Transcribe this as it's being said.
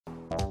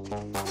Who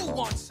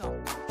wants some?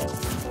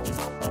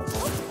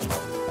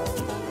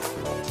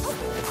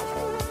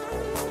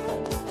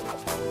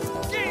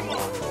 Game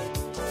on!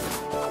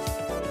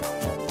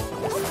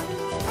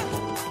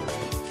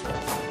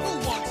 Who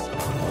wants some?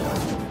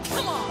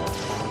 Come on!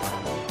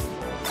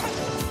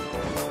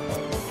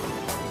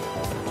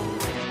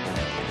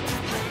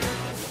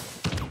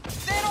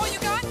 That all you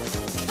got?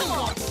 Come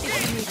on! If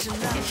you need to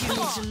love, if you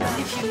need to love,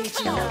 if you need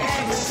to love, if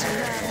you need to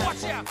love.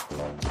 Watch out!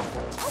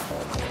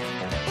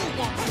 Who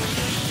wants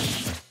some?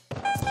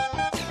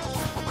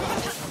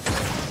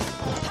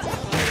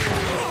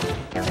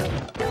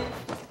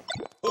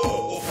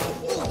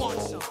 Who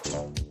wants some?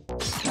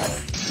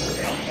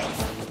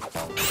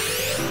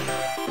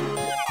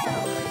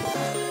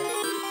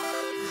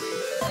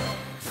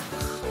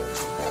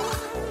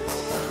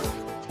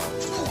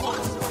 Who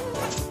wants some?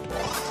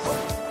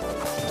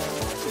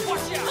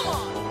 Watch out! Come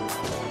on!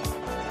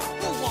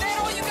 Who wants that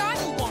all you got?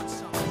 Who wants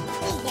some?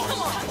 Who wants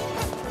some?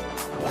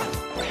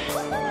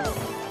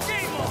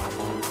 Game on!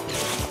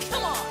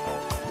 Come on!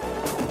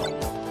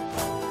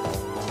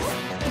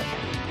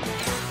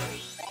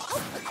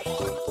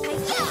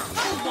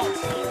 Who wants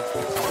some?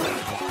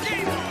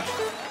 Game on!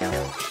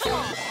 Come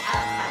on!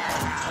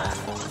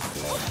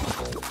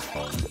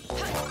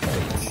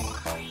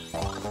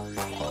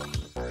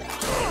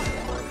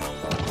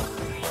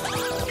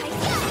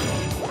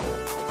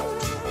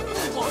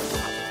 Who wants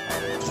some?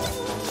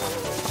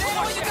 That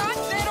all you got?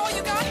 That all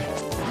you got?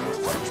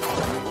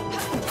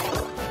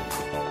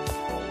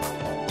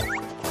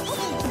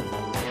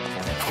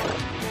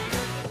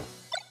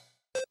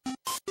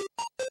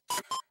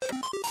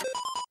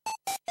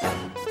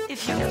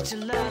 If you need to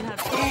learn how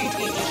to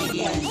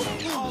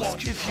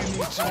Ask if you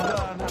need to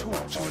learn,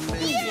 talk to a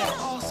lady.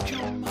 Ask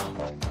your mum.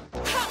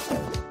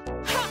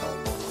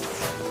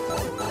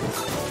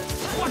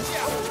 Watch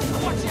out!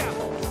 Watch out!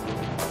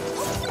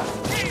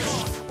 Game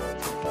on!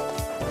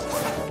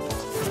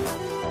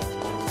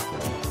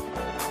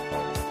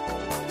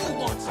 Who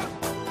wants it?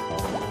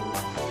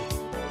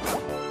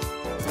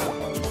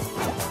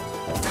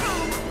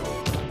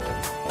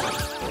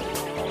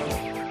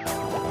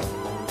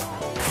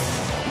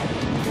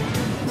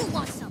 Who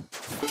wants some?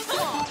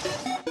 Come on!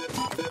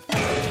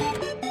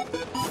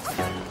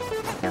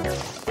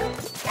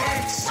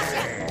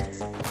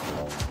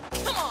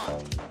 Come on!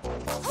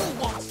 Who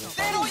wants some?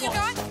 That all you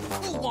got?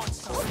 Who wants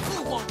some?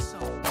 Who wants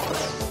some?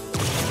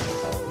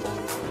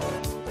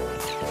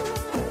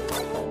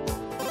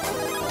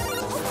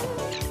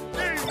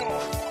 Game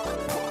on!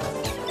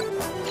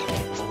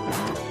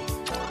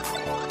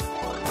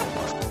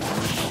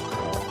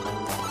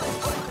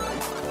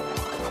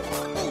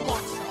 Who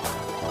wants some?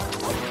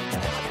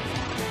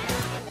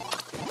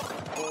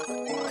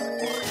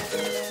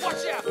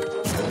 Watch out!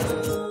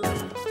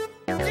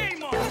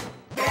 Game on!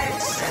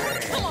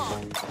 Come on!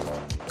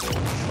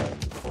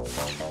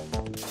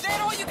 That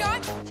all you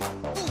got?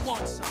 Who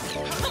wants some?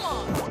 Come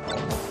on!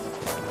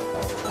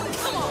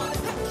 Come on!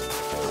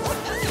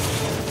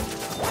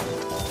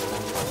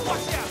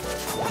 Watch out!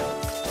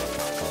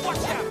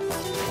 Watch out!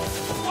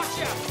 Watch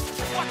out!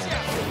 Watch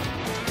out!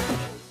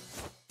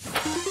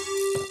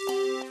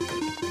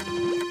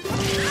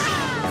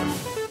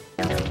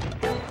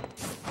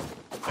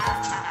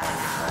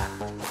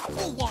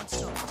 Who wants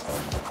some?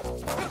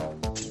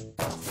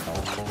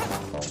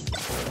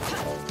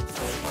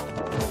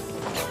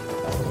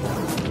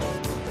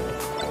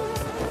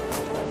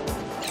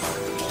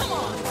 Come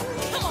on!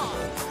 Come on!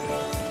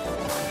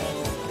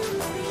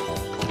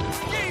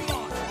 Game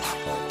on!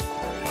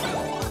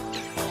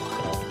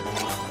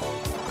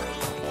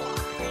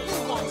 Who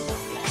wants some?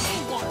 Who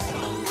wants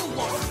some? Who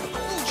wants some?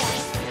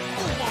 Who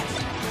wants some? Who wants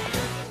some?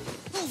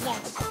 Who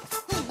wants some?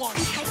 Who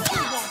wants some?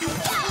 Who wants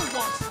some? Who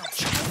wants some?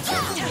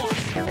 Who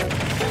wants some?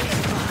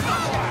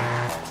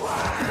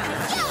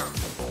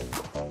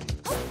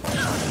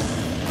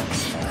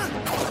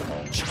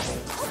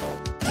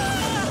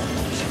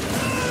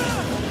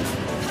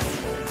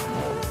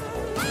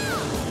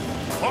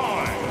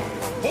 Five,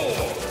 four,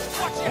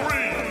 Watch out!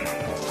 3,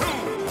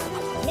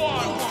 2,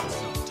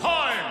 1.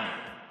 Time.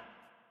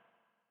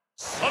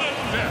 Sudden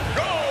death.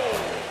 Go.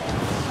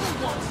 Who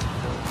wants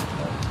some?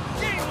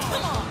 Game on!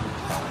 Come on!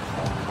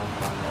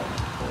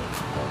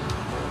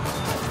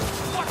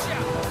 Watch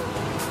out!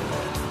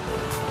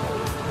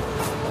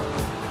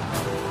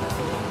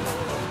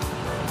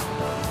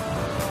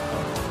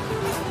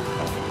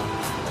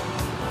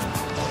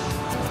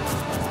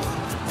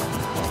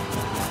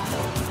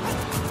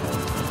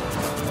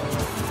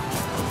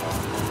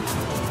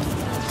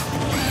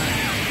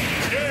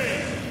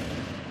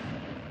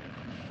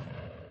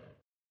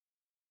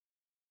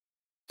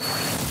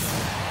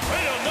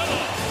 Bayonetta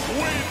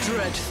wins.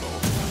 dreadful.